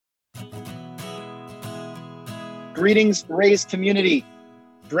Greetings, Raise community.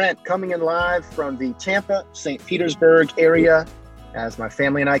 Brent coming in live from the Tampa, St. Petersburg area as my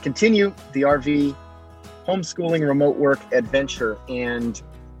family and I continue the RV homeschooling remote work adventure. And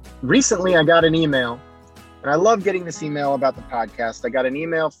recently I got an email, and I love getting this email about the podcast. I got an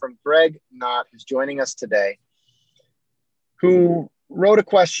email from Greg Knott, who's joining us today, who wrote a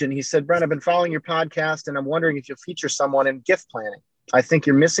question. He said, Brent, I've been following your podcast and I'm wondering if you'll feature someone in gift planning. I think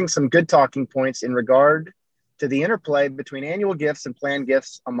you're missing some good talking points in regard to the interplay between annual gifts and planned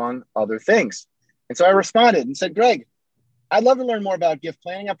gifts, among other things. And so I responded and said, Greg, I'd love to learn more about gift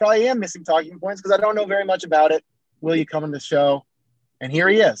planning. I probably am missing talking points because I don't know very much about it. Will you come on the show? And here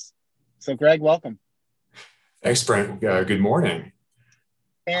he is. So Greg, welcome. Thanks, Brent. Good morning.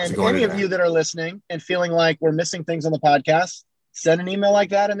 And any of you that are listening and feeling like we're missing things on the podcast, send an email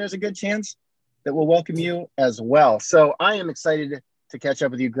like that and there's a good chance that we'll welcome you as well. So I am excited to catch up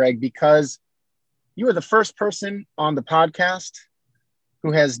with you, Greg, because you are the first person on the podcast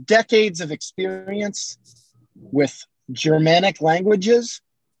who has decades of experience with Germanic languages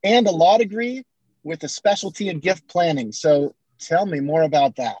and a law degree with a specialty in gift planning. So tell me more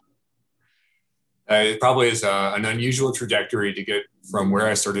about that. It probably is an unusual trajectory to get from where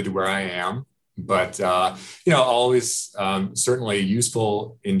I started to where I am, but always certainly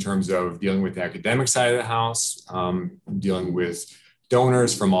useful in terms of dealing with the academic side of the house, dealing with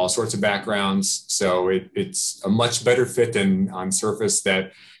donors from all sorts of backgrounds. So it's a much better fit than on surface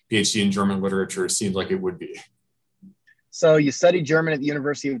that PhD in German literature seemed like it would be. So you studied German at the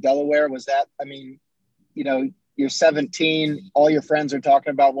University of Delaware. Was that, you're 17, all your friends are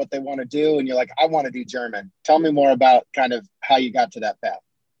talking about what they want to do, and you're like, I want to do German. Tell me more about kind of how you got to that path.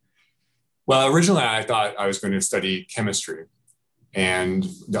 Well, originally I thought I was going to study chemistry. And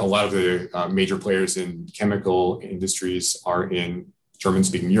a lot of the major players in chemical industries are in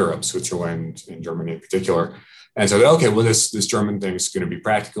German-speaking Europe, Switzerland and Germany in particular. And so, okay, well, this German thing is going to be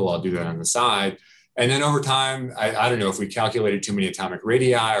practical. I'll do that on the side. And then over time, I don't know if we calculated too many atomic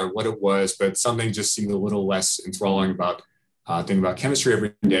radii or what it was, but something just seemed a little less enthralling about thinking about chemistry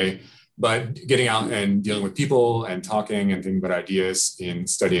every day. But getting out and dealing with people and talking and thinking about ideas in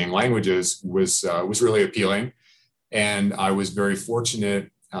studying languages was really appealing. And I was very fortunate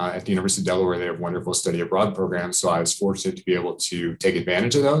at the University of Delaware. They have wonderful study abroad programs. So I was fortunate to be able to take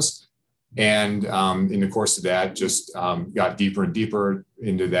advantage of those. And in the course of that, just got deeper and deeper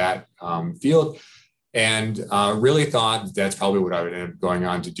into that field and really thought that's probably what I would end up going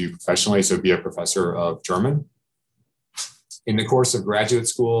on to do professionally. So be a professor of German. In the course of graduate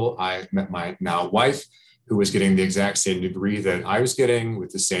school, I met my now wife, who was getting the exact same degree that I was getting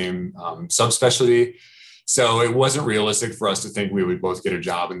with the same subspecialty. So it wasn't realistic for us to think we would both get a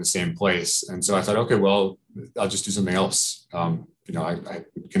job in the same place. And so I thought, okay, well, I'll just do something else. I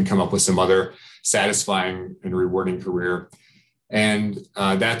can come up with some other satisfying and rewarding career. And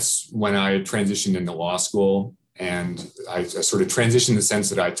that's when I transitioned into law school. And I sort of transitioned in the sense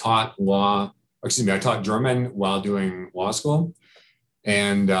that I taught German while doing law school.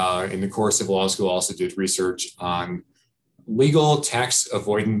 And in the course of law school, also did research on legal tax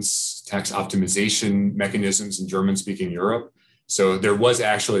avoidance, tax optimization mechanisms in German-speaking Europe. So there was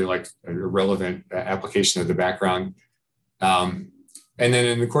actually like a relevant application of the background. And then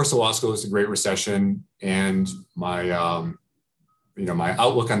in the course of law school, it was the Great Recession, and my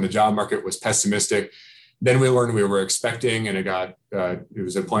outlook on the job market was pessimistic. Then we learned we were expecting, and it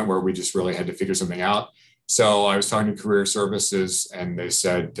was a point where we just really had to figure something out. So I was talking to career services, and they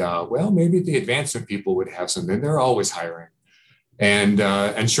said, well, maybe the advancement people would have something. They're always hiring.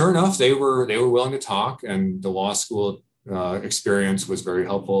 And sure enough, they were willing to talk, and the law school experience was very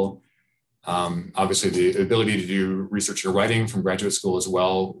helpful. Obviously, the ability to do research and writing from graduate school as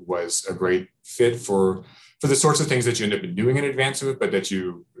well was a great fit for the sorts of things that you end up doing in advancement, but that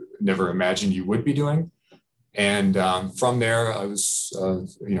you never imagined you would be doing. And from there, I was,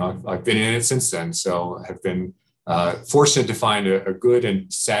 I've been in it since then. So I have been fortunate to find a good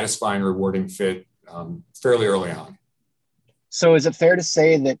and satisfying, rewarding fit fairly early on. So is it fair to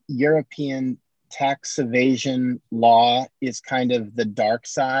say that European tax evasion law is kind of the dark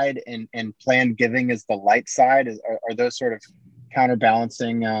side and planned giving is the light side? Are those sort of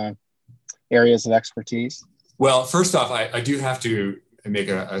counterbalancing areas of expertise? Well, first off, I do have to make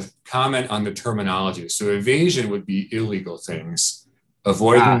a comment on the terminology. So evasion would be illegal things.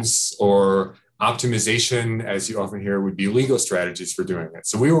 Avoidance or optimization, as you often hear, would be legal strategies for doing it.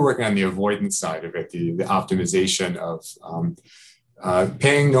 So we were working on the avoidance side of it, the optimization of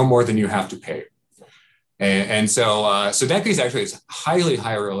paying no more than you have to pay. And so that piece actually is highly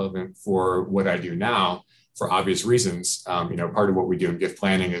relevant for what I do now for obvious reasons. Part of what we do in gift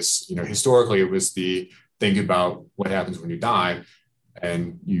planning is, historically it was the think about what happens when you die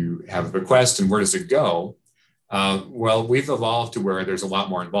and you have a bequest and where does it go? Well, we've evolved to where there's a lot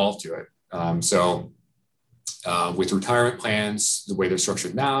more involved to it. With retirement plans, the way they're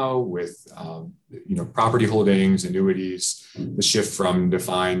structured now, with property holdings, annuities, the shift from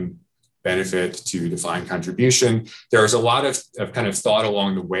defined benefit to defined contribution, there's a lot of kind of thought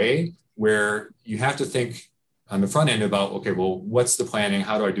along the way where you have to think on the front end about, okay, well, what's the planning?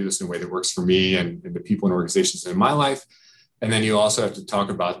 How do I do this in a way that works for me and the people and organizations in my life? And then you also have to talk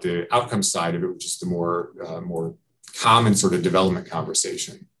about the outcome side of it, which is the more common sort of development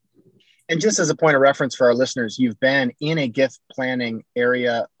conversation. And just as a point of reference for our listeners, you've been in a gift planning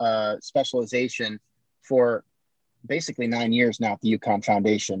area specialization for basically 9 years now at the UConn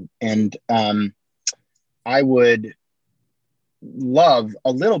Foundation. And I would love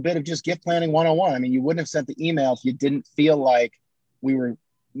a little bit of just gift planning 101. I mean, you wouldn't have sent the email if you didn't feel like we were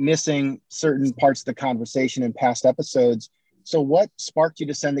missing certain parts of the conversation in past episodes. So what sparked you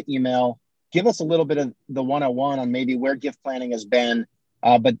to send the email? Give us a little bit of the 101 on maybe where gift planning has been,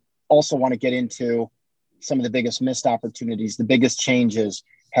 but also want to get into some of the biggest missed opportunities, the biggest changes.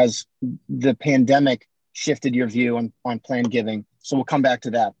 Has the pandemic shifted your view on planned giving? So we'll come back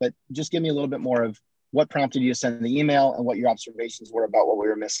to that, but just give me a little bit more of what prompted you to send the email and what your observations were about what we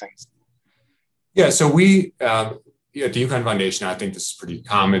were missing. Yeah, so we, at the UConn Foundation, I think this is pretty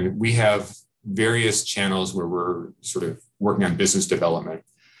common. We have various channels where we're sort of working on business development.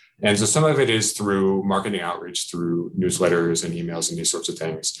 And so some of it is through marketing outreach, through newsletters and emails and these sorts of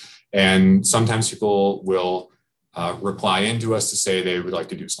things. And sometimes people will reply into us to say they would like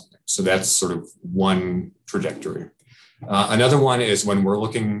to do something. So that's sort of one trajectory. Another one is when we're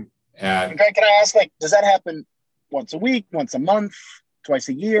looking at... Greg, can I ask, does that happen once a week, once a month, twice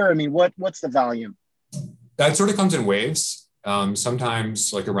a year? I mean, what's the volume? That sort of comes in waves.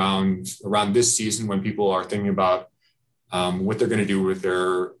 Sometimes like around this season when people are thinking about what they're going to do with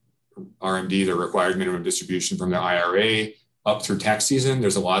their RMD, their required minimum distribution from their IRA up through tax season,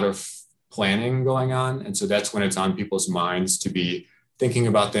 there's a lot of planning going on. And so that's when it's on people's minds to be thinking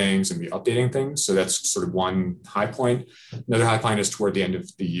about things and be updating things. So that's sort of one high point. Another high point is toward the end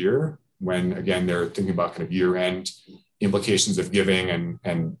of the year when, again, they're thinking about kind of year-end implications of giving.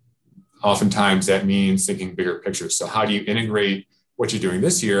 And oftentimes that means thinking bigger pictures. So how do you integrate what you're doing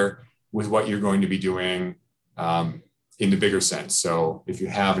this year with what you're going to be doing in the bigger sense? So if you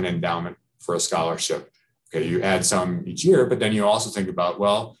have an endowment for a scholarship, okay, you add some each year, but then you also think about,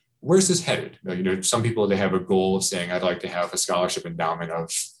 well, where's this headed? Some people, they have a goal of saying, I'd like to have a scholarship endowment of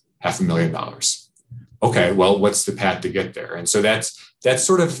 $500,000. Okay, well, what's the path to get there? And so that's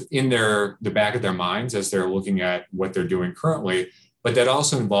sort of in the back of their minds as they're looking at what they're doing currently, but that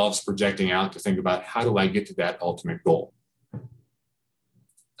also involves projecting out to think about how do I get to that ultimate goal?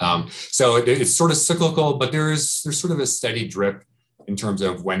 So it's sort of cyclical, but there's sort of a steady drip in terms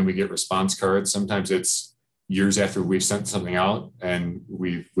of when we get response cards. Sometimes it's years after we've sent something out and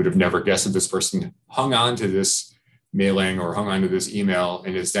we would have never guessed that this person hung on to this mailing or hung on to this email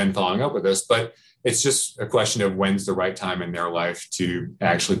and is then following up with us. But it's just a question of when's the right time in their life to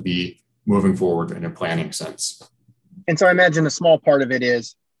actually be moving forward in a planning sense. And so I imagine a small part of it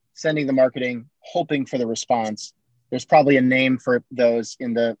is sending the marketing, hoping for the response. There's probably a name for those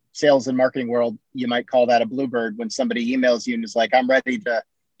in the sales and marketing world. You might call that a bluebird when somebody emails you and is like, I'm ready to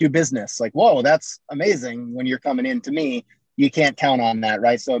do business. Like, whoa, that's amazing. When you're coming in to me, you can't count on that,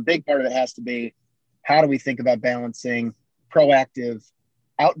 right? So a big part of it has to be, how do we think about balancing proactive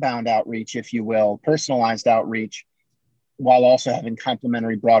outbound outreach, if you will, personalized outreach, while also having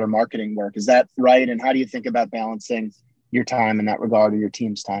complementary broader marketing work? Is that right? And how do you think about balancing your time in that regard, or your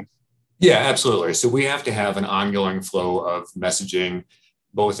team's time? Yeah, absolutely. So we have to have an ongoing flow of messaging,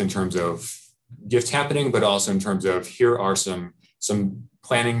 both in terms of gifts happening, but also in terms of here are some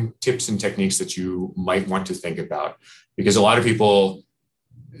planning tips and techniques that you might want to think about. Because a lot of people,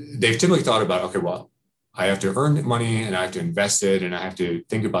 they've typically thought about, okay, well, I have to earn money and I have to invest it and I have to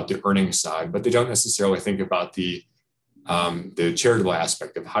think about the earning side, but they don't necessarily think about the charitable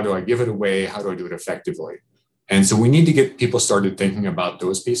aspect of how do I give it away? How do I do it effectively? And so we need to get people started thinking about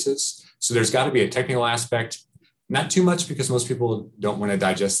those pieces. So there's got to be a technical aspect, not too much because most people don't want to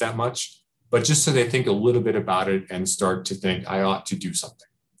digest that much, but just so they think a little bit about it and start to think, I ought to do something.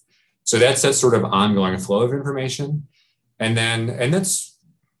 So that's that sort of ongoing flow of information. And that's,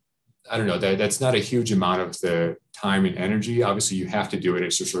 I don't know, that's not a huge amount of the time and energy. Obviously you have to do it.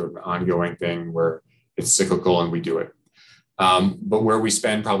 It's just sort of an ongoing thing where it's cyclical and we do it. But where we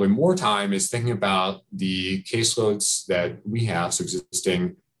spend probably more time is thinking about the caseloads that we have, so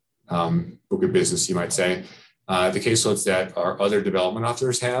existing book of business, you might say, the caseloads that our other development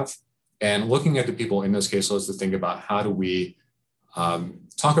officers have, and looking at the people in those caseloads to think about how do we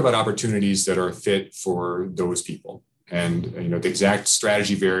talk about opportunities that are fit for those people. And the exact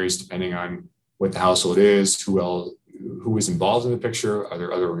strategy varies depending on what the household is, who is involved in the picture, are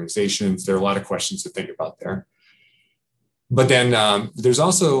there other organizations? There are a lot of questions to think about there. But then there's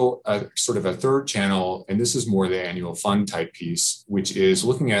also a sort of a third channel, and this is more the annual fund type piece, which is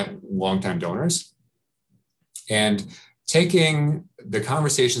looking at longtime donors and taking the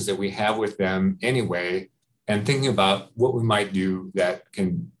conversations that we have with them anyway and thinking about what we might do that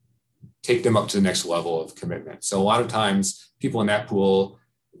can take them up to the next level of commitment. So a lot of times people in that pool,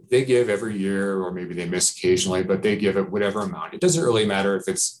 they give every year, or maybe they miss occasionally, but they give it whatever amount. It doesn't really matter if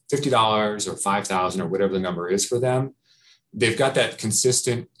it's $50 or $5,000 or whatever the number is for them. They've got that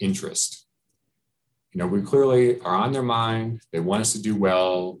consistent interest. We clearly are on their mind. They want us to do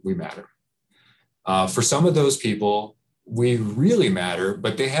well. We matter. For some of those people, we really matter,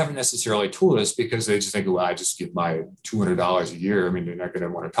 but they haven't necessarily told us because they just think, well, I just give my $200 a year. I mean, they're not going to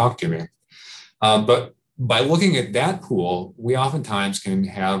want to talk to me. But by looking at that pool, we oftentimes can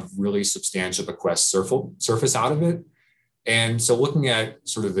have really substantial bequests surface out of it. And so looking at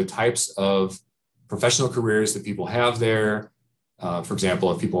sort of the types of professional careers that people have there, for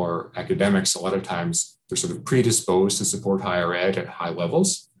example, if people are academics, a lot of times they're sort of predisposed to support higher ed at high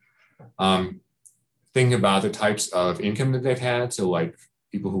levels. Thinking about the types of income that they've had. So like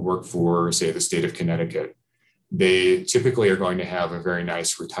people who work for, say, the state of Connecticut, they typically are going to have a very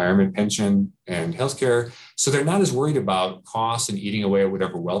nice retirement pension and healthcare. So they're not as worried about costs and eating away at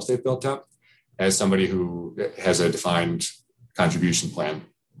whatever wealth they've built up as somebody who has a defined contribution plan.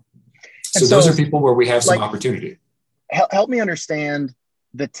 So those are people where we have some opportunity. Help me understand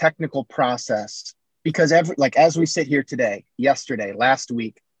the technical process, because as we sit here today, yesterday, last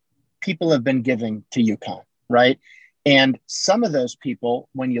week, people have been giving to UConn, right? And some of those people,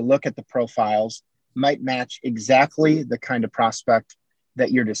 when you look at the profiles, might match exactly the kind of prospect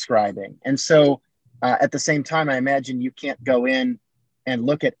that you're describing. And so at the same time, I imagine you can't go in and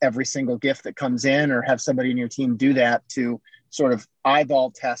look at every single gift that comes in or have somebody in your team do that to sort of eyeball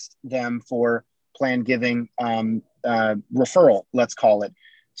test them for planned giving referral, let's call it.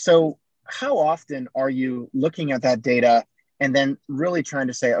 So how often are you looking at that data and then really trying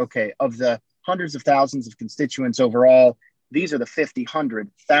to say, okay, of the hundreds of thousands of constituents overall, these are the 50,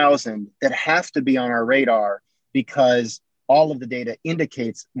 100,000 that have to be on our radar, because all of the data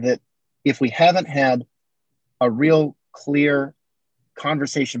indicates that if we haven't had a real clear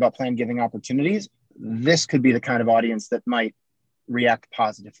conversation about planned giving opportunities, this could be the kind of audience that might react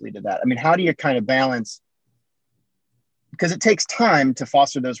positively to that. I mean, how do you kind of balance? Because it takes time to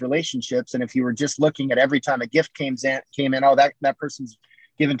foster those relationships. And if you were just looking at every time a gift came in, oh, that person's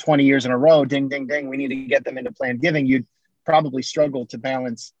given 20 years in a row, ding, ding, ding, we need to get them into planned giving, you'd probably struggle to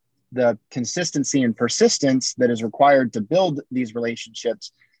balance the consistency and persistence that is required to build these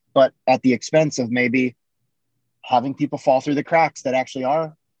relationships, but at the expense of maybe having people fall through the cracks that actually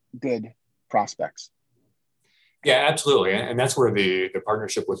are good prospects. Yeah, absolutely. And that's where the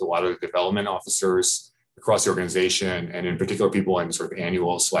partnership with a lot of the development officers across the organization, and in particular people in sort of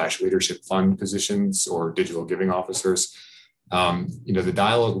annual/leadership fund positions or digital giving officers, the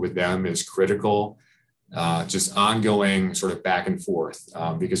dialogue with them is critical. Just ongoing sort of back and forth,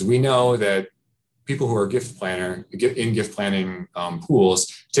 because we know that people who are gift planning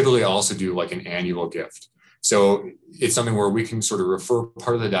pools typically also do like an annual gift. So it's something where we can sort of refer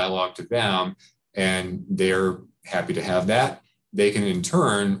part of the dialogue to them, and they're happy to have that. They can in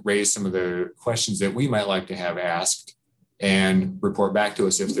turn raise some of the questions that we might like to have asked and report back to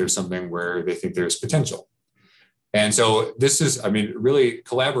us if there's something where they think there's potential. And so this is, really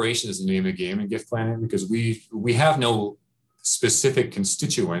collaboration is the name of the game in gift planning, because we have no specific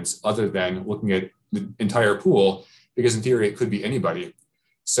constituents other than looking at the entire pool, because in theory, it could be anybody.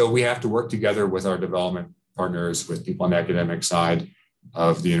 So we have to work together with our development partners, with people on the academic side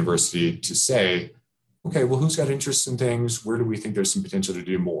of the university to say, okay, well, who's got interest in things? Where do we think there's some potential to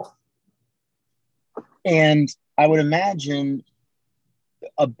do more? And I would imagine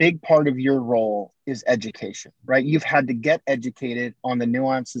a big part of your role is education, right? You've had to get educated on the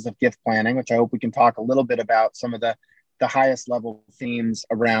nuances of gift planning, which I hope we can talk a little bit about some of the highest level themes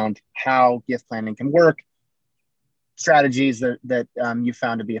around how gift planning can work, strategies that you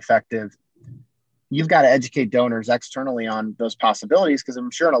found to be effective. You've got to educate donors externally on those possibilities, because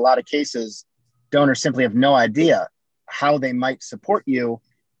I'm sure in a lot of cases, donors simply have no idea how they might support you.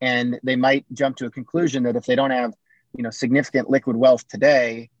 And they might jump to a conclusion that if they don't have, significant liquid wealth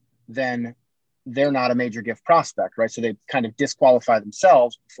today, then they're not a major gift prospect, right? So they kind of disqualify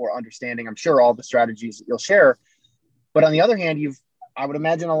themselves before understanding, I'm sure, all the strategies that you'll share. But on the other hand, I would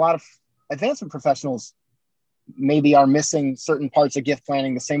imagine a lot of advancement professionals maybe are missing certain parts of gift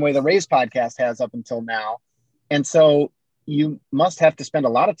planning the same way the Raise podcast has up until now. And so you must have to spend a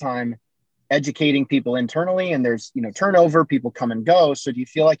lot of time educating people internally, and there's, turnover, people come and go. So do you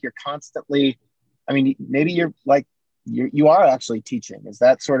feel like you're constantly, maybe you're like, you are actually teaching? Is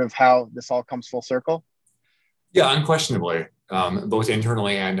that sort of how this all comes full circle? Yeah, unquestionably, both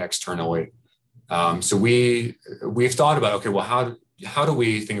internally and externally. So we've thought about, okay, well, how do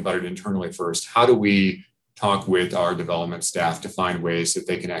we think about it internally first? How do we talk with our development staff to find ways that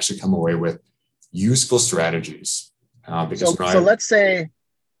they can actually come away with useful strategies? So let's say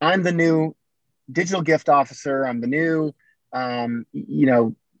I'm the new digital gift officer. I'm the new,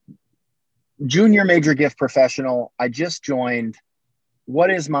 junior major gift professional. I just joined. What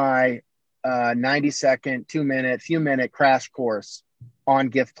is my 90-second, 2-minute, few-minute crash course on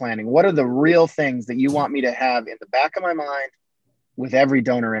gift planning? What are the real things that you want me to have in the back of my mind with every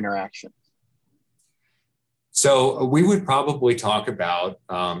donor interaction? So we would probably talk about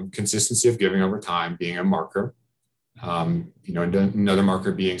consistency of giving over time being a marker. Another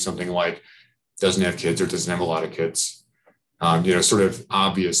marker being something like doesn't have kids or doesn't have a lot of kids, sort of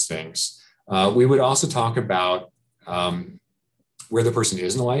obvious things. We would also talk about where the person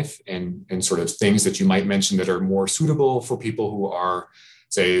is in life and sort of things that you might mention that are more suitable for people who are,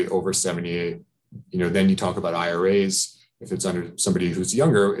 say, over 70. Then you talk about IRAs. If it's under somebody who's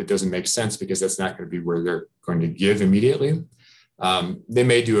younger, it doesn't make sense because that's not going to be where they're going to give immediately. They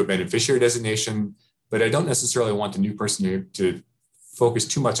may do a beneficiary designation, but I don't necessarily want the new person to focus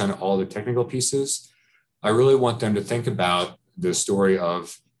too much on all the technical pieces. I really want them to think about the story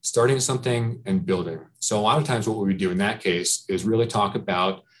of starting something and building. So a lot of times what we would do in that case is really talk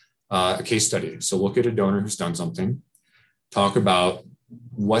about a case study. So look at a donor who's done something, talk about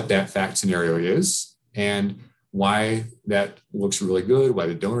what that fact scenario is and why that looks really good, why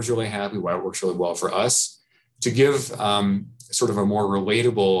the donor's really happy, why it works really well for us, to give sort of a more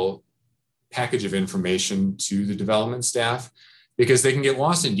relatable package of information to the development staff, because they can get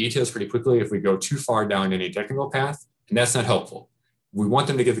lost in details pretty quickly if we go too far down any technical path, and that's not helpful. We want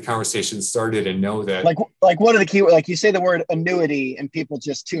them to get the conversation started and know that. Like what are the key, like you say the word annuity and people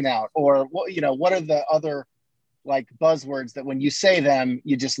just tune out, or what are the other like buzzwords that when you say them,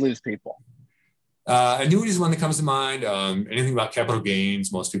 you just lose people? Annuities is one that comes to mind. Anything about capital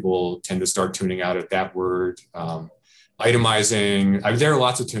gains, most people tend to start tuning out at that word. Itemizing. There are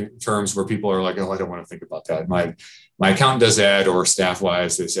lots of terms where people are like, oh, I don't want to think about that. My accountant does that, or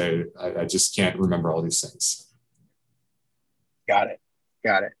staff-wise, they say, I just can't remember all these things. Got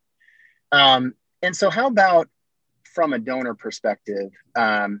it. And so how about from a donor perspective,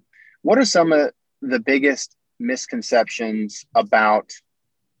 what are some of the biggest misconceptions about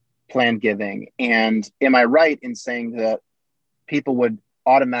planned giving? And am I right in saying that people would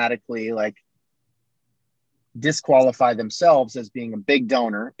automatically disqualify themselves as being a big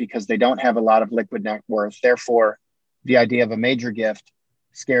donor because they don't have a lot of liquid net worth? Therefore, the idea of a major gift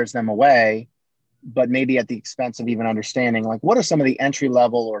scares them away, but maybe at the expense of even understanding, what are some of the entry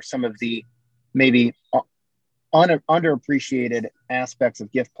level or some of the maybe underappreciated aspects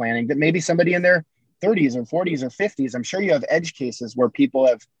of gift planning that maybe somebody in their 30s or 40s or 50s, I'm sure you have edge cases where people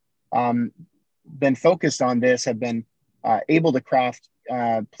have been focused on this, have been able to craft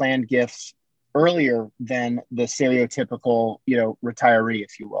planned gifts earlier than the stereotypical, retiree,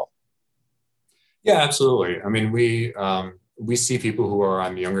 if you will. Yeah, absolutely. I mean, we see people who are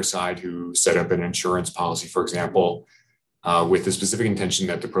on the younger side who set up an insurance policy, for example, with the specific intention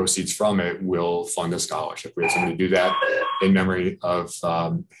that the proceeds from it will fund a scholarship. We have somebody do that in memory of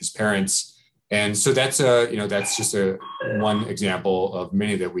his parents. And so that's just one example of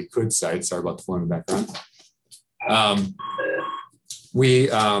many that we could cite. Sorry about the flow in the background.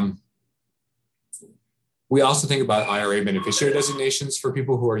 We also think about IRA beneficiary designations for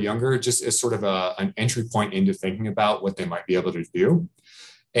people who are younger, just as sort of an entry point into thinking about what they might be able to do.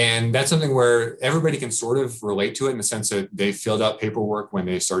 And that's something where everybody can sort of relate to it in the sense that they filled out paperwork when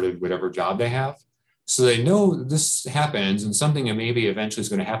they started whatever job they have. So they know this happens and something that maybe eventually is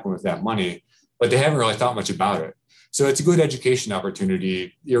going to happen with that money, but they haven't really thought much about it. So it's a good education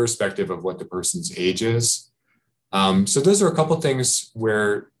opportunity, irrespective of what the person's age is. So those are a couple of things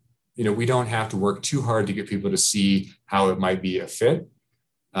where we don't have to work too hard to get people to see how it might be a fit.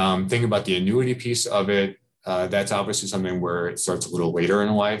 Think about the annuity piece of it. That's obviously something where it starts a little later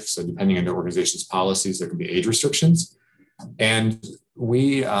in life. So depending on the organization's policies, there can be age restrictions. And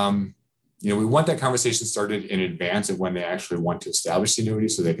we want that conversation started in advance of when they actually want to establish the annuity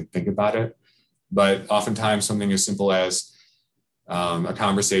so they can think about it. But oftentimes something as simple as a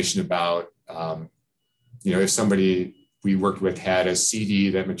conversation about, if somebody we worked with had a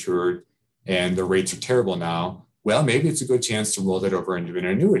CD that matured and the rates are terrible now. Well, maybe it's a good chance to roll that over into an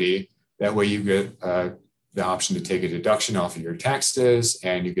annuity. That way you get the option to take a deduction off of your taxes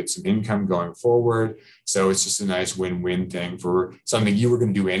and you get some income going forward. So it's just a nice win-win thing for something you were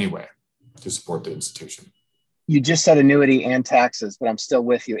going to do anyway to support the institution. You just said annuity and taxes, but I'm still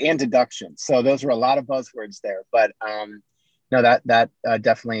with you, and deductions. So those were a lot of buzzwords there, but no, that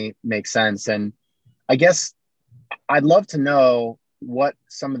definitely makes sense. And I guess I'd love to know what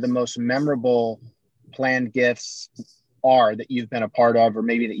some of the most memorable planned gifts are that you've been a part of, or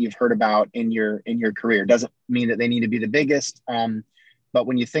maybe that you've heard about in your career. Doesn't mean that they need to be the biggest, but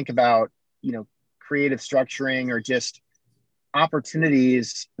when you think about, creative structuring or just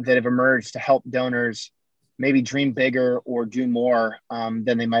opportunities that have emerged to help donors maybe dream bigger or do more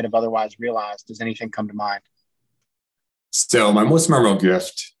than they might have otherwise realized, does anything come to mind? So my most memorable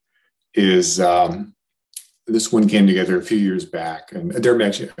gift is this one came together a few years back, and there may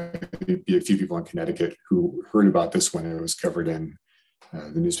actually be a few people in Connecticut who heard about this one, and it was covered in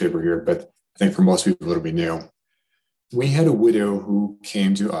the newspaper here, but I think for most people it'll be new. We had a widow who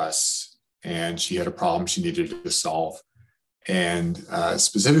came to us, and she had a problem she needed to solve, and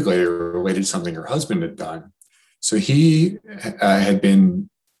specifically it related to something her husband had done. So he had been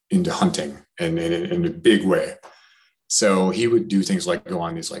into hunting and in a big way. So he would do things like go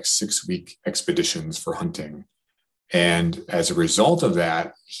on these 6-week expeditions for hunting. And as a result of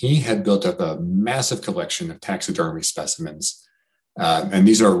that, he had built up a massive collection of taxidermy specimens. And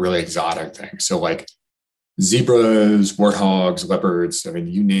these are really exotic things. So like zebras, warthogs, leopards, I mean,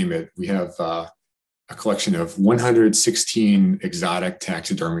 you name it. We have a collection of 116 exotic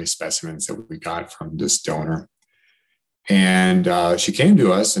taxidermy specimens that we got from this donor. And she came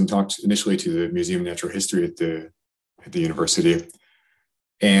to us and talked initially to the Museum of Natural History at the university.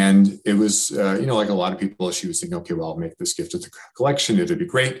 And it was, like a lot of people, she was thinking, okay, well, I'll make this gift to the collection. It'd be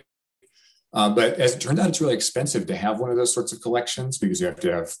great. But as it turned out, it's really expensive to have one of those sorts of collections because you have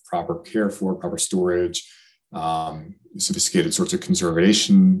to have proper care for, proper storage, sophisticated sorts of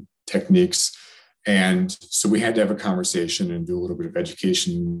conservation techniques. And so we had to have a conversation and do a little bit of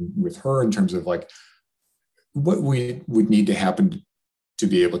education with her in terms of what we would need to happen to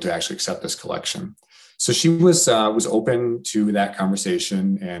be able to actually accept this collection. So she was open to that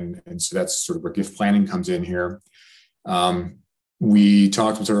conversation, and so that's sort of where gift planning comes in here. We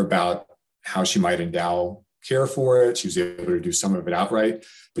talked with her about how she might endow care for it. She was able to do some of it outright,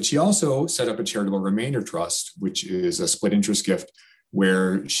 but she also set up a charitable remainder trust, which is a split interest gift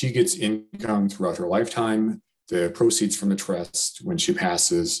where she gets income throughout her lifetime. The proceeds from the trust, when she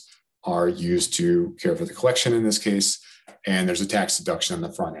passes, are used to care for the collection in this case, and there's a tax deduction on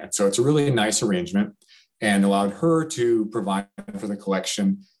the front end. So it's a really nice arrangement and allowed her to provide for the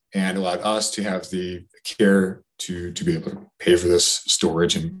collection and allowed us to have the care to be able to pay for this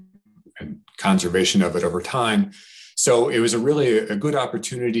storage and conservation of it over time. So it was a good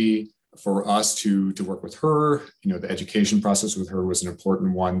opportunity for us to work with her. The education process with her was an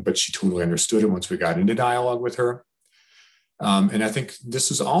important one, but she totally understood it once we got into dialogue with her. And I think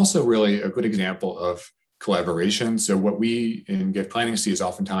this is also really a good example of collaboration. So what we in gift planning see is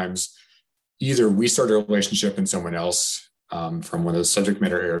oftentimes either we start a relationship and someone else from one of the subject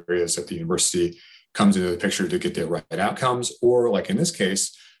matter areas at the university comes into the picture to get the right outcomes, or like in this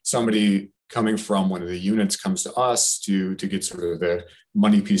case, somebody coming from one of the units comes to us to get sort of the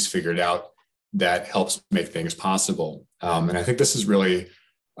money piece figured out that helps make things possible. And I think this is really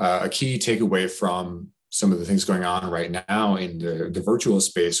a key takeaway from some of the things going on right now in the virtual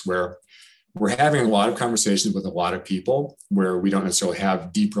space, where we're having a lot of conversations with a lot of people where we don't necessarily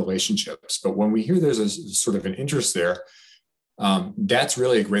have deep relationships. But when we hear there's a sort of an interest there, that's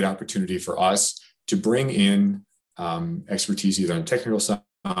really a great opportunity for us to bring in expertise either on the technical side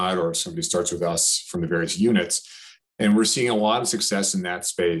or if somebody starts with us from the various units. And we're seeing a lot of success in that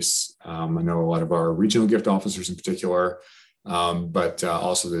space. I know a lot of our regional gift officers in particular, but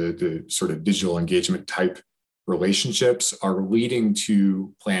also the sort of digital engagement type relationships are leading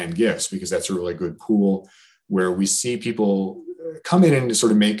to planned gifts, because that's a really good pool where we see people come in and to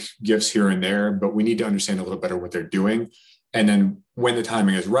sort of make gifts here and there, but we need to understand a little better what they're doing. And then when the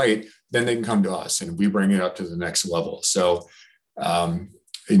timing is right, then they can come to us and we bring it up to the next level. So,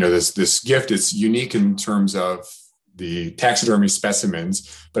 this gift is unique in terms of the taxidermy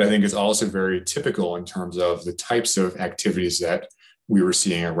specimens, but I think it's also very typical in terms of the types of activities that we were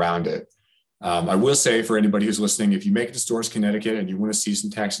seeing around it. I will say for anybody who's listening, if you make it to Stores Connecticut and you want to see some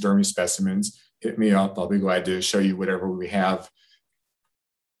taxidermy specimens, hit me up. I'll be glad to show you whatever we have.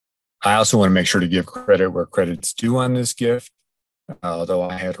 I also want to make sure to give credit where credit's due on this gift. Although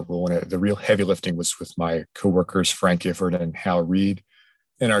I had a role in it, the real heavy lifting was with my coworkers, Frank Gifford and Hal Reed.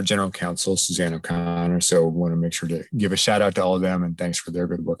 and our general counsel, Suzanne O'Connor. So want to make sure to give a shout out to all of them and thanks for their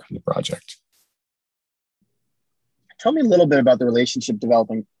good work on the project. Tell me a little bit about the relationship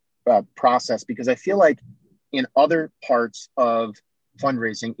developing process, because I feel like in other parts of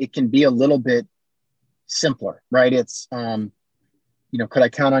fundraising, it can be a little bit simpler, right? It's, could I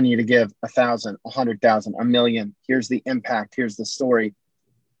count on you to give 1,000, 100,000, a million? Here's the impact. Here's the story.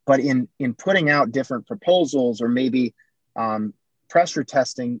 But in putting out different proposals or maybe pressure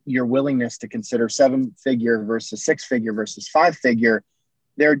testing your willingness to consider 7-figure versus 6-figure versus 5-figure,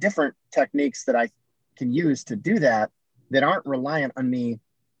 there are different techniques that I can use to do that aren't reliant on me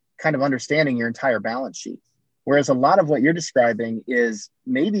kind of understanding your entire balance sheet. Whereas a lot of what you're describing is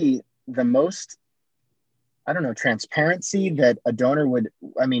maybe the most, transparency that a donor would,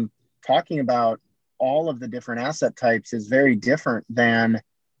 talking about all of the different asset types is very different than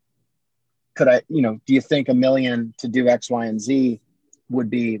do you think $1 million to do X, Y, and Z would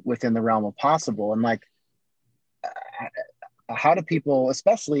be within the realm of possible? And how do people,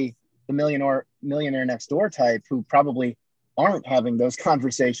 especially the millionaire next door type, who probably aren't having those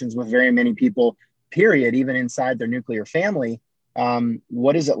conversations with very many people, period, even inside their nuclear family,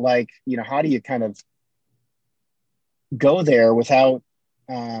 what is it like? How do you kind of go there without,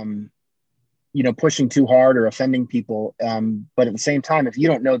 pushing too hard or offending people? But at the same time, if you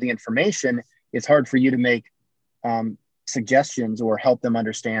don't know the information, it's hard for you to make suggestions or help them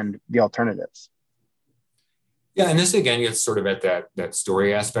understand the alternatives. Yeah, and this again gets sort of at that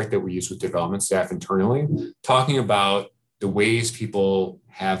story aspect that we use with development staff internally, talking about the ways people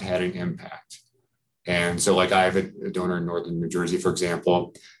have had an impact. And so I have a donor in Northern New Jersey, for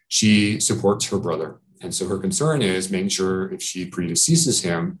example. She supports her brother. And so her concern is making sure if she predeceases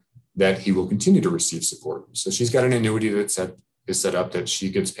him, that he will continue to receive support. So she's got an annuity that is set up that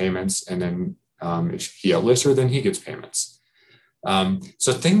she gets payments, and then if he outlives her, then he gets payments.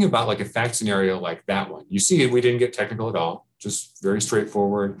 So thinking about a fact scenario like that one, you see, we didn't get technical at all, just very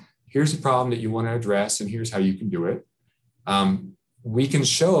straightforward. Here's the problem that you want to address, and here's how you can do it. We can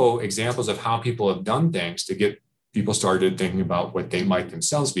show examples of how people have done things to get people started thinking about what they might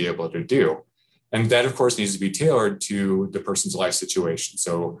themselves be able to do. And that, of course, needs to be tailored to the person's life situation.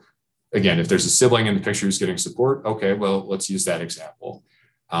 So again, if there's a sibling in the picture who's getting support, okay, well, let's use that example.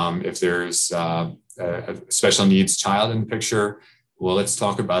 If there's a special needs child in the picture, well, let's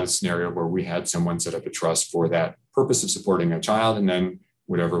talk about a scenario where we had someone set up a trust for that purpose of supporting a child, and then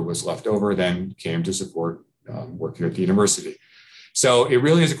whatever was left over then came to support work here at the university. So it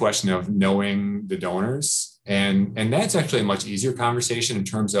really is a question of knowing the donors. And that's actually a much easier conversation in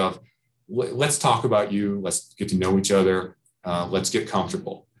terms of, let's talk about you, let's get to know each other, let's get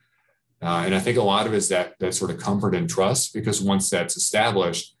comfortable. And I think a lot of it is that sort of comfort and trust, because once that's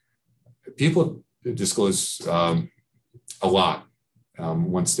established, people disclose a lot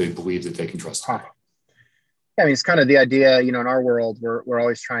once they believe that they can trust them. Yeah, it's kind of the idea, in our world, we're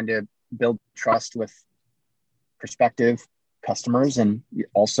always trying to build trust with prospective customers and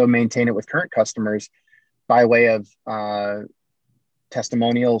also maintain it with current customers by way of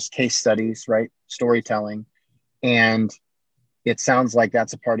testimonials, case studies, right? Storytelling. And it sounds like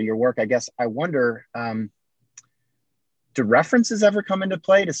that's a part of your work. I guess I wonder, do references ever come into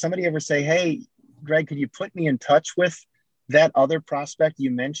play? Does somebody ever say, hey, Greg, could you put me in touch with that other prospect you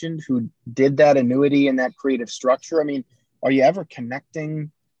mentioned who did that annuity and that creative structure? Are you ever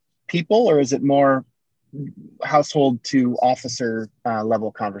connecting people, or is it more household to officer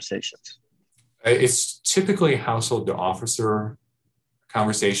level conversations? It's typically household to officer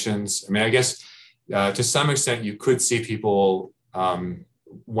conversations. I guess to some extent you could see people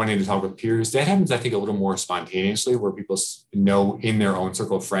wanting to talk with peers. That happens, I think, a little more spontaneously, where people know in their own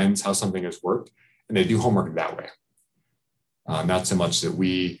circle of friends how something has worked, and they do homework that way. Not so much that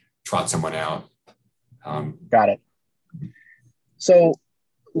we trot someone out. Got it. So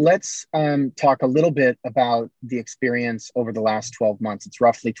let's talk a little bit about the experience over the last 12 months. It's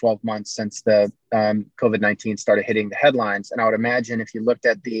roughly 12 months since the COVID-19 started hitting the headlines. And I would imagine if you looked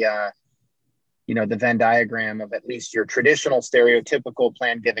at the Venn diagram of at least your traditional stereotypical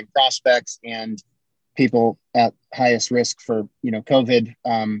plan giving prospects and people at highest risk for, COVID,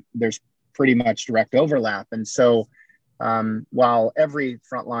 there's pretty much direct overlap. And so while every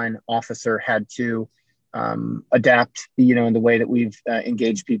frontline officer had to adapt, in the way that we've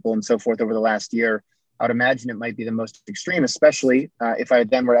engaged people and so forth over the last year, I would imagine it might be the most extreme, especially if I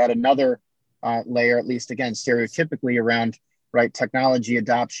then were to add another layer, at least again, stereotypically around technology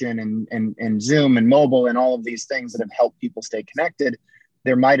adoption and Zoom and mobile and all of these things that have helped people stay connected.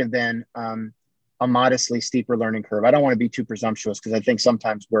 There might have been a modestly steeper learning curve. I don't want to be too presumptuous, because I think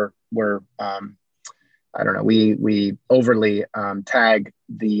sometimes we overly tag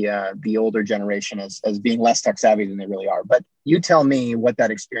the older generation as being less tech savvy than they really are. But you tell me what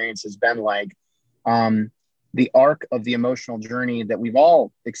that experience has been like. The arc of the emotional journey that we've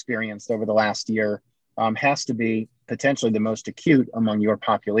all experienced over the last year has to be potentially the most acute among your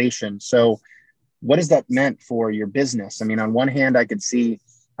population. So what has that meant for your business? I mean, on one hand, I could see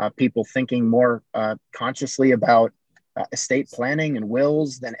people thinking more consciously about estate planning and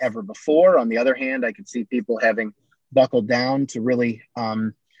wills than ever before. On the other hand, I could see people having buckled down to really,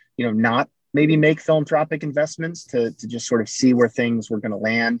 not maybe make philanthropic investments to just sort of see where things were going to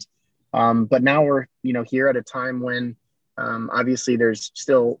land. But now we're, here at a time when obviously there's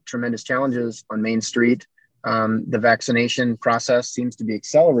still tremendous challenges on Main Street. The vaccination process seems to be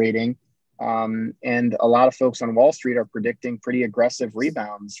accelerating. And a lot of folks on Wall Street are predicting pretty aggressive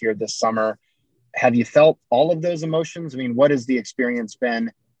rebounds here this summer. Have you felt all of those emotions? I mean, what has the experience been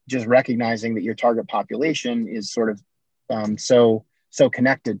just recognizing that your target population is sort of so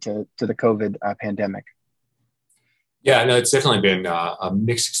connected to the COVID pandemic? Yeah, no, it's definitely been a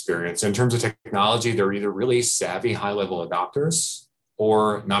mixed experience. In terms of technology, they're either really savvy high-level adopters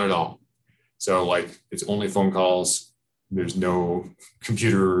or not at all. So like it's only phone calls. There's no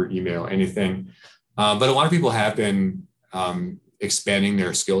computer, email, anything. But a lot of people have been expanding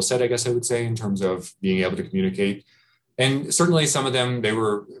their skill set, I guess I would say, in terms of being able to communicate. And certainly some of them, they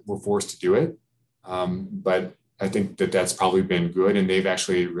were forced to do it. But I think that that's probably been good. And they've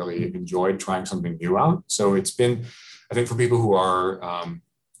actually really enjoyed trying something new out. So it's been, I think for people who are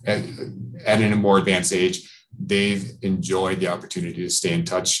at a more advanced age, they've enjoyed the opportunity to stay in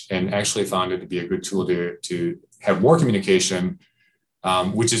touch and actually found it to be a good tool to have more communication,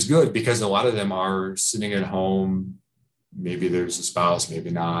 which is good because a lot of them are sitting at home. Maybe there's a spouse,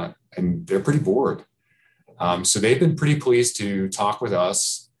 maybe not, and they're pretty bored. So they've been pretty pleased to talk with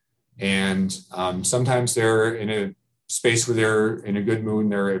us. And sometimes they're in a space where they're in a good mood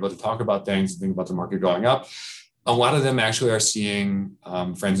and they're able to talk about things and think about the market going up. A lot of them actually are seeing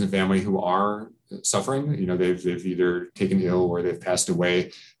friends and family who are suffering. They've either taken ill or they've passed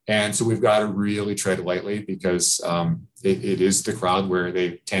away. And so we've got to really tread lightly because it is the crowd where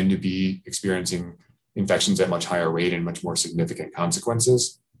they tend to be experiencing infections at much higher rate and much more significant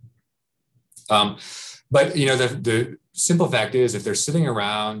consequences. But the simple fact is, if they're sitting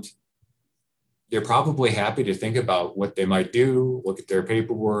around, they're probably happy to think about what they might do, look at their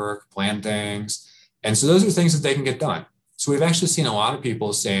paperwork, plan things. And so those are things that they can get done. So we've actually seen a lot of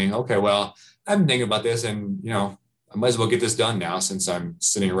people saying, okay, well, I've been thinking about this and, I might as well get this done now since I'm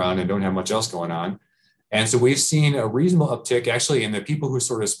sitting around and don't have much else going on. And so we've seen a reasonable uptick actually in the people who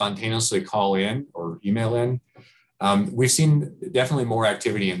sort of spontaneously call in or email in. We've seen definitely more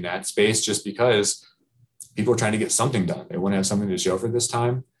activity in that space just because people are trying to get something done. They want to have something to show for this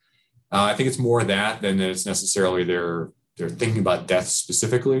time. I think it's more that than that it's necessarily they're thinking about death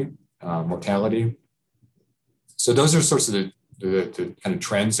specifically, mortality. So those are sorts of the kind of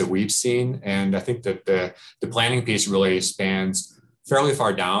trends that we've seen. And I think that the planning piece really spans fairly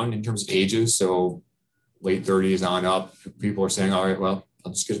far down in terms of ages. So late 30s on up, people are saying, all right, well,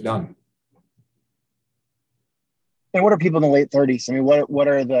 I'll just get it done. And what are people in the late 30s? I mean, what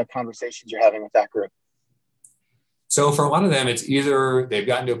are the conversations you're having with that group? So for a lot of them, it's either they've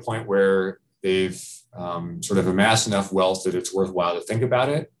gotten to a point where they've sort of amassed enough wealth that it's worthwhile to think about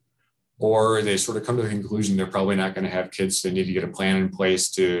it, or they sort of come to the conclusion they're probably not going to have kids. So they need to get a plan in place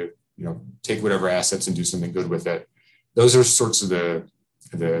to, take whatever assets and do something good with it. Those are sorts of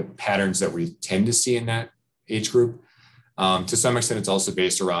the patterns that we tend to see in that age group. To some extent, it's also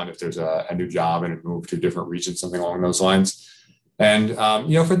based around if there's a new job and a move to a different region, something along those lines. And,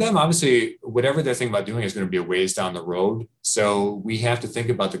 for them, obviously, whatever they're thinking about doing is going to be a ways down the road. So we have to think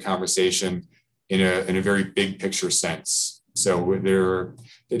about the conversation in a very big picture sense. So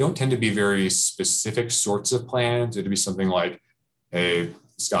they don't tend to be very specific sorts of plans. It'd be something like a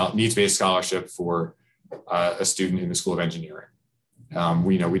needs-based scholarship for a student in the School of Engineering.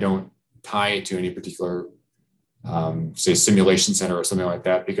 We don't tie it to any particular, say, simulation center or something like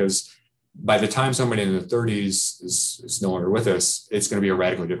that, because by the time somebody in the 30s is no longer with us, it's going to be a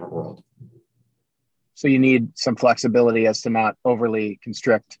radically different world. So you need some flexibility as to not overly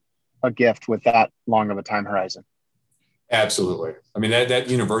constrict a gift with that long of a time horizon. Absolutely. I mean, that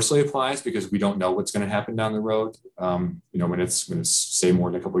universally applies because we don't know what's going to happen down the road, when it's say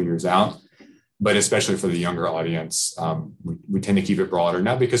more than a couple of years out. But especially for the younger audience, we tend to keep it broader,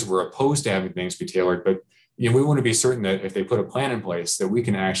 not because we're opposed to having things be tailored, but we want to be certain that if they put a plan in place, that we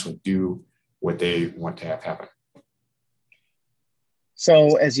can actually do what they want to have happen.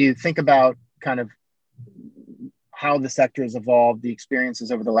 So as you think about kind of how the sector has evolved, the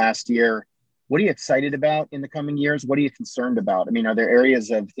experiences over the last year, What are you excited about in the coming years? What are you concerned about? I mean, are there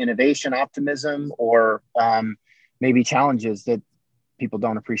areas of innovation, optimism, or maybe challenges that people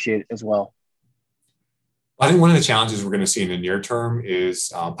don't appreciate as well? I think one of the challenges we're going to see in the near term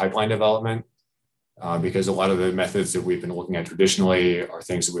is pipeline development, because a lot of the methods that we've been looking at traditionally are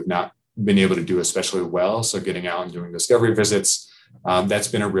things that we've not been able to do especially well. So getting out and doing discovery visits, that's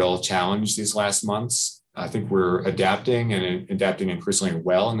been a real challenge these last months. I think we're adapting and adapting increasingly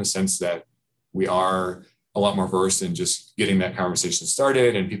well, in the sense that we are a lot more versed in just getting that conversation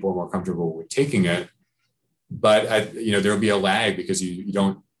started, and people are more comfortable with taking it. But there'll be a lag, because you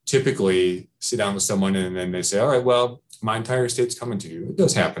don't typically sit down with someone and then they say, all right, well, my entire estate's coming to you. It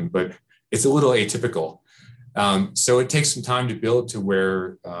does happen, but it's a little atypical. So it takes some time to build to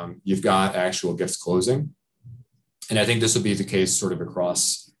where you've got actual gifts closing. And I think this will be the case sort of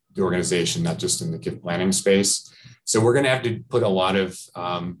across the organization, not just in the gift planning space. So we're going to have to put a lot of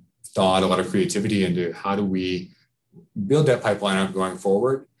thought, a lot of creativity into how do we build that pipeline up going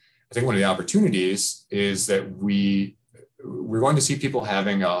forward. I think one of the opportunities is that we're going to see people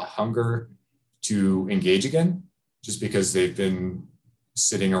having a hunger to engage again, just because they've been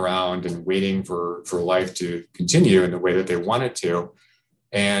sitting around and waiting for life to continue in the way that they want it to.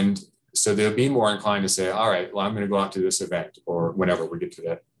 And so they'll be more inclined to say, all right, well, I'm going to go out to this event, or whenever we get to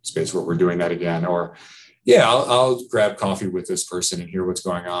that space where we're doing that again, or yeah, I'll grab coffee with this person and hear what's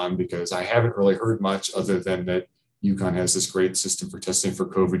going on, because I haven't really heard much other than that UConn has this great system for testing for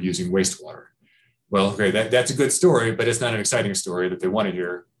COVID using wastewater. Well, okay, that's a good story, but it's not an exciting story that they want to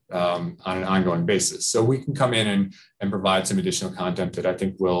hear on an ongoing basis. So we can come in and provide some additional content that I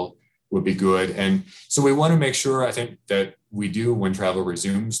think will be good. And so we want to make sure, I think, that we do, when travel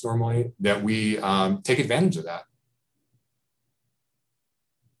resumes normally, that we take advantage of that.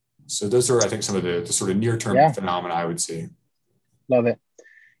 So those are, I think, some of the sort of near-term phenomena I would see. Love it.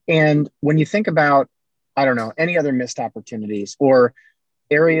 And when you think about, I don't know, any other missed opportunities or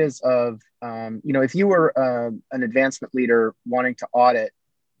areas of, if you were an advancement leader wanting to audit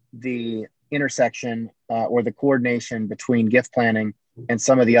the intersection or the coordination between gift planning and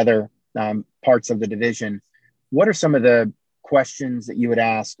some of the other parts of the division, what are some of the questions that you would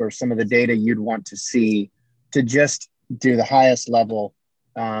ask, or some of the data you'd want to see to just do the highest level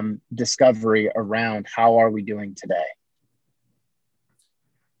discovery around how are we doing today?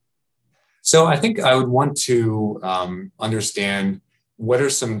 So I think I would want to understand what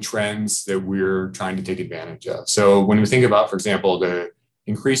are some trends that we're trying to take advantage of. So when we think about, for example, the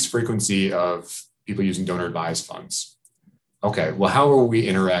increased frequency of people using donor advised funds, okay, well, how are we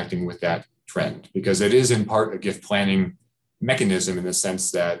interacting with that trend? Because it is in part a gift planning mechanism, in the sense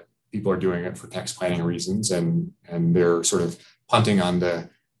that people are doing it for tax planning reasons, and they're sort of punting on the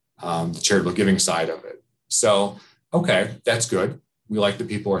charitable giving side of it. So, okay, that's good. We like that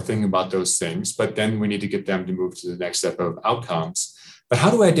people are thinking about those things, but then we need to get them to move to the next step of outcomes. But how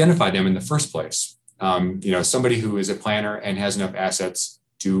do I identify them in the first place? Somebody who is a planner and has enough assets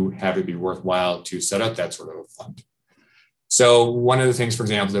to have it be worthwhile to set up that sort of a fund. So one of the things, for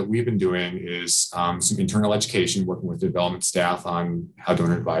example, that we've been doing is some internal education, working with the development staff on how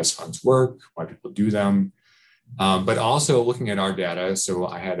donor advised funds work, why people do them, but also looking at our data. So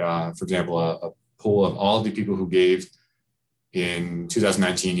I had, for example, a poll of all the people who gave in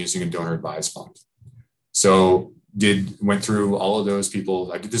 2019 using a donor advised fund. So went through all of those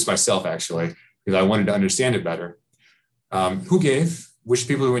people. I did this myself, actually, because I wanted to understand it better. Who gave, which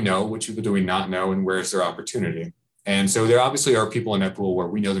people do we know, which people do we not know, and where is their opportunity? And so there obviously are people in that pool where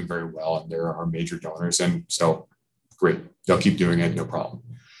we know them very well, and they're our major donors. And so great, they'll keep doing it, no problem.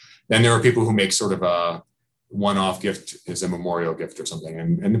 Then there are people who make sort of a one-off gift as a memorial gift or something.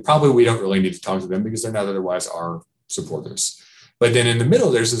 And probably we don't really need to talk to them because they're not otherwise our supporters. But then in the middle,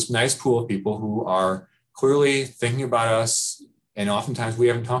 there's this nice pool of people who are clearly thinking about us, and oftentimes we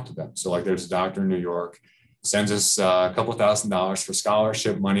haven't talked to them. So like there's a doctor in New York, sends us a couple $1,000s for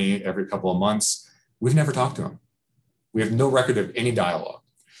scholarship money every couple of months. We've never talked to him. We have no record of any dialogue.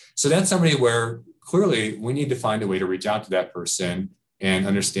 So that's somebody where clearly we need to find a way to reach out to that person and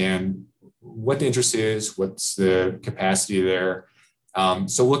understand what the interest is, what's the capacity there.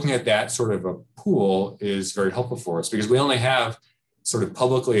 So looking at that sort of a pool is very helpful for us, because we only have sort of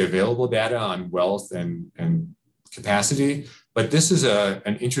publicly available data on wealth and capacity. But this is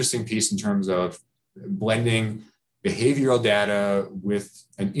an interesting piece in terms of blending behavioral data with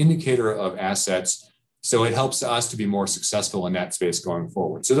an indicator of assets. So it helps us to be more successful in that space going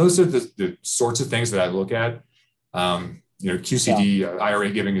forward. So those are the sorts of things that I look at. QCD,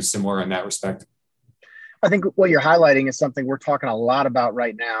 IRA giving is similar in that respect. I think what you're highlighting is something we're talking a lot about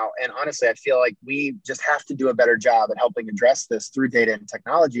right now. And honestly, I feel like we just have to do a better job at helping address this through data and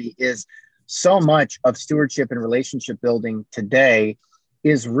technology, is so much of stewardship and relationship building today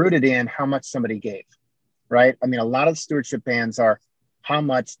is rooted in how much somebody gave, right? I mean, a lot of stewardship bands are how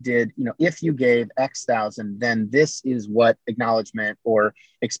much did, if you gave X thousand, then this is what acknowledgement or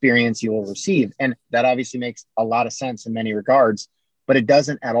experience you will receive. And that obviously makes a lot of sense in many regards, but it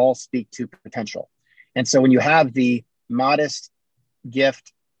doesn't at all speak to potential. And so when you have the modest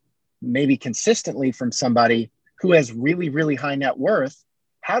gift, maybe consistently from somebody who has really, really high net worth,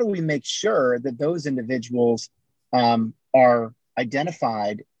 how do we make sure that those individuals are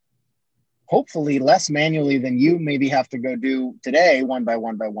identified, hopefully less manually than you maybe have to go do today, one by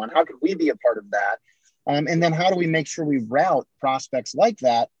one by one? How could we be a part of that? And then how do we make sure we route prospects like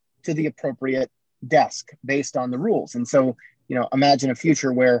that to the appropriate desk based on the rules? And so, imagine a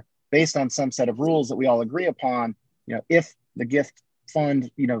future where based on some set of rules that we all agree upon, if the gift fund,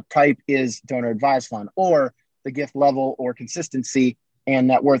 type is donor advised fund, or the gift level or consistency and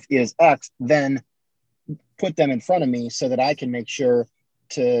net worth is X, then put them in front of me so that I can make sure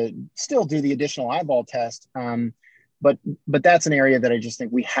to still do the additional eyeball test. But that's an area that I just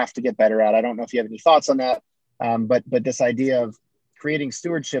think we have to get better at. I don't know if you have any thoughts on that, but this idea of creating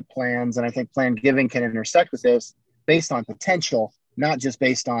stewardship plans, and I think planned giving can intersect with this based on potential, not just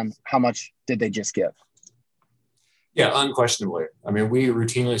based on how much did they just give. Yeah, unquestionably. I mean, we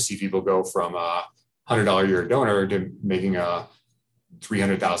routinely see people go from a $100 a year donor to making a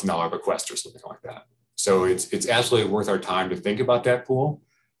 $300,000 bequest or something like that. So it's absolutely worth our time to think about that pool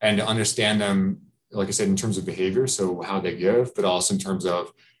and to understand them, like I said, in terms of behavior, so how they give, but also in terms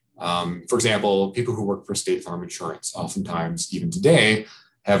of, for example, people who work for State Farm Insurance, oftentimes, even today,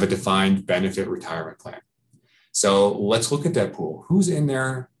 have a defined benefit retirement plan. So let's look at that pool. Who's in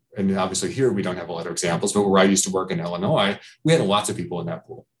there? And obviously here we don't have a lot of examples, but where I used to work in Illinois, we had lots of people in that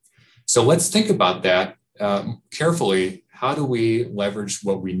pool. So let's think about that carefully. How do we leverage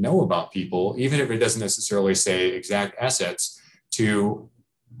what we know about people, even if it doesn't necessarily say exact assets, to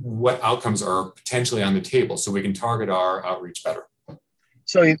what outcomes are potentially on the table so we can target our outreach better?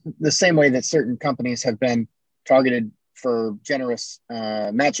 So the same way that certain companies have been targeted for generous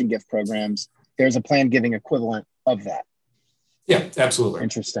matching gift programs, there's a planned giving equivalent of that. Yeah, absolutely.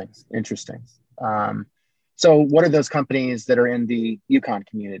 Interesting. So what are those companies that are in the UConn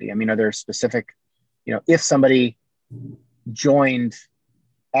community? I mean, are there specific, if somebody joined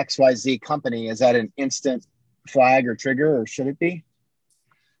XYZ company, is that an instant flag or trigger, or should it be?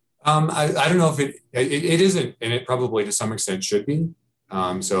 I don't know if it isn't, and it probably to some extent should be.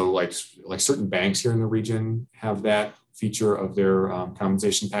 So like certain banks here in the region have that feature of their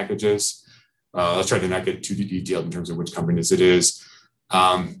compensation packages. Let's try to not get too detailed in terms of which companies it is.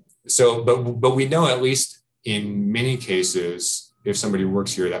 But we know, at least in many cases, if somebody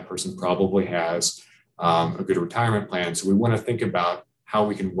works here, that person probably has a good retirement plan. So we want to think about how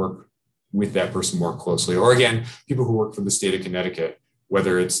we can work with that person more closely. Or again, people who work for the state of Connecticut,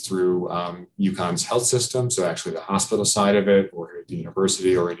 whether it's through UConn's health system, so actually the hospital side of it, or at the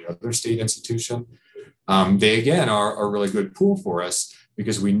university or any other state institution, they again are a really good pool for us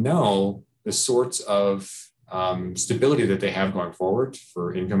because we know the sorts of stability that they have going forward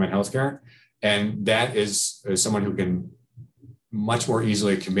for income and healthcare. And that is someone who can much more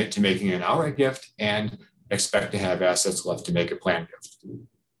easily commit to making an outright gift and expect to have assets left to make a planned gift.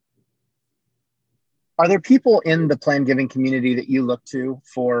 Are there people in the planned giving community that you look to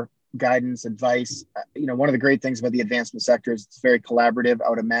for guidance, advice? One of the great things about the advancement sector is it's very collaborative. I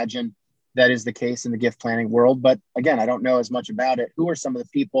would imagine that is the case in the gift planning world. But again, I don't know as much about it. Who are some of the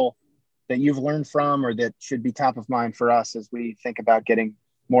people that you've learned from or that should be top of mind for us as we think about getting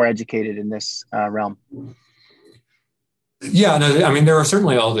more educated in this realm? Yeah, no, I mean, there are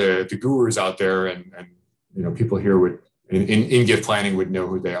certainly all the gurus out there, and people here would in gift planning would know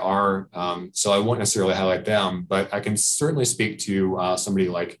who they are. So I won't necessarily highlight them, but I can certainly speak to somebody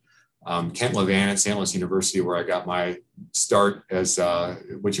like Kent Levan at St. Louis University, where I got my start as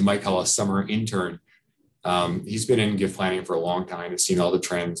what you might call a summer intern. He's been in gift planning for a long time, has seen all the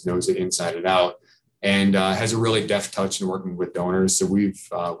trends, knows it inside and out, and has a really deft touch in working with donors. So we've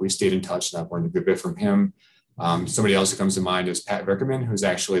stayed in touch, and I've learned a good bit from him. Somebody else who comes to mind is Pat Vickerman, who's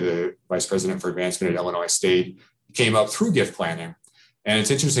actually the vice president for advancement at Illinois State. He came up through gift planning. And it's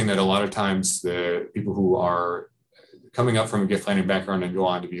interesting that a lot of times the people who are coming up from a gift planning background and go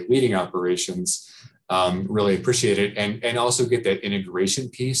on to be leading operations really appreciate it and also get that integration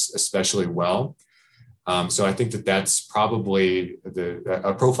piece especially well. So I think that's probably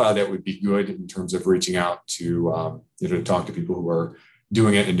a profile that would be good in terms of reaching out to to talk to people who are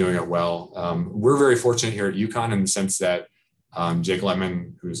doing it and doing it well. We're very fortunate here at UConn in the sense that Jake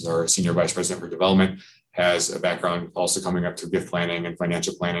Lemon, who's our senior vice president for development, has a background also coming up through gift planning and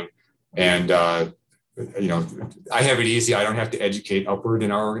financial planning. And, I have it easy. I don't have to educate upward in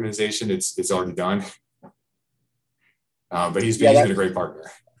our organization. It's already done. But he's been a great partner.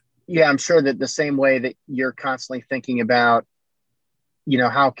 Yeah, I'm sure that the same way that you're constantly thinking about,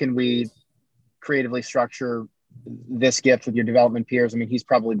 how can we creatively structure this gift with your development peers? I mean, he's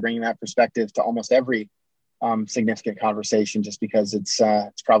probably bringing that perspective to almost every significant conversation, just because it's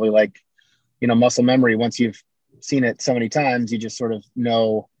probably like, muscle memory. Once you've seen it so many times, you just sort of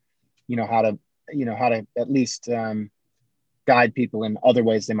know how to at least guide people in other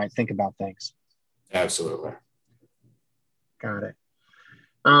ways they might think about things. Absolutely. Got it.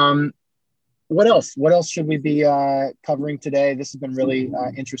 What else should we be covering today? This has been really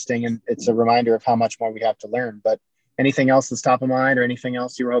interesting, and it's a reminder of how much more we have to learn. But anything else that's top of mind, or anything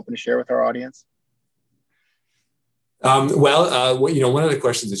else you were hoping to share with our audience? One of the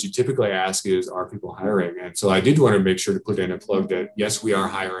questions that you typically ask is, are people hiring? And so I did want to make sure to put in a plug that, yes, we are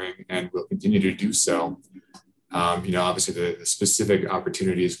hiring and we'll continue to do so. Obviously the specific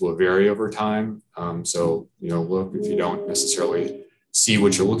opportunities will vary over time. Look, if you don't necessarily see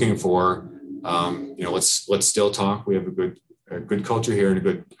what you're looking for, let's still talk. We have a good culture here and a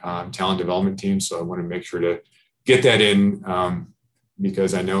good talent development team. So I want to make sure to get that in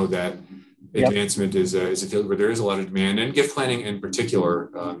because I know that advancement is a field where there is a lot of demand, and gift planning in particular.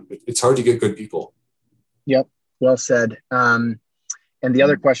 It's hard to get good people. Yep. Well said. And the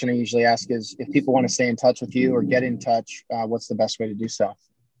other question I usually ask is, if people want to stay in touch with you or get in touch, what's the best way to do so?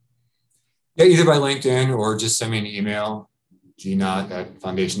 Yeah, either by LinkedIn or just send me an email,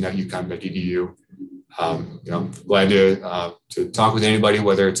 gnott@foundation.uconn.edu. Glad to talk with anybody,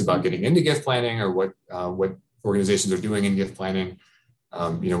 whether it's about getting into gift planning or what organizations are doing in gift planning.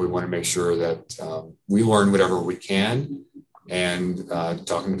 We want to make sure that we learn whatever we can, and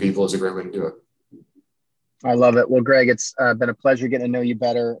talking to people is a great way to do it. I love it. Well, Greg, it's been a pleasure getting to know you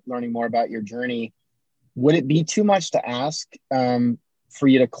better, learning more about your journey. Would it be too much to ask for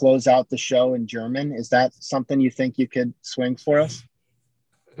you to close out the show in German? Is that something you think you could swing for us?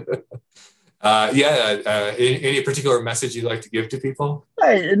 Any particular message you'd like to give to people?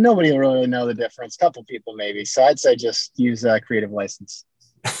 Nobody will really know the difference. A couple people maybe. So I'd say just use creative license.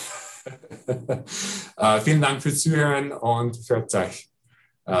 Vielen Dank fürs Zuhören und Verzeih.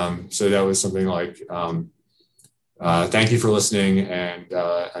 So that was something like, thank you for listening, and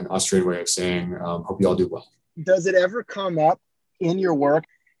an Austrian way of saying, hope you all do well. Does it ever come up in your work?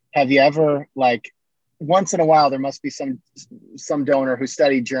 Have you ever, once in a while, there must be some donor who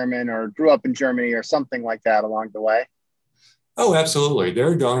studied German or grew up in Germany or something like that along the way? Oh, absolutely. There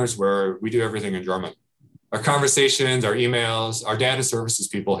are donors where we do everything in German. Our conversations, our emails, our data services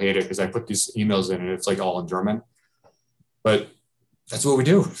people hate it because I put these emails in and it's all in German. But that's what we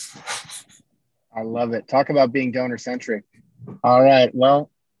do. I love it. Talk about being donor-centric. All right. Well,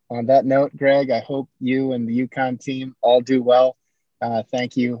 on that note, Greg, I hope you and the UConn team all do well.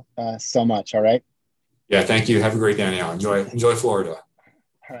 Thank you so much. All right. Yeah, thank you. Have a great day now. Enjoy Florida.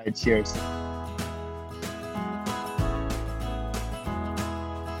 All right. Cheers.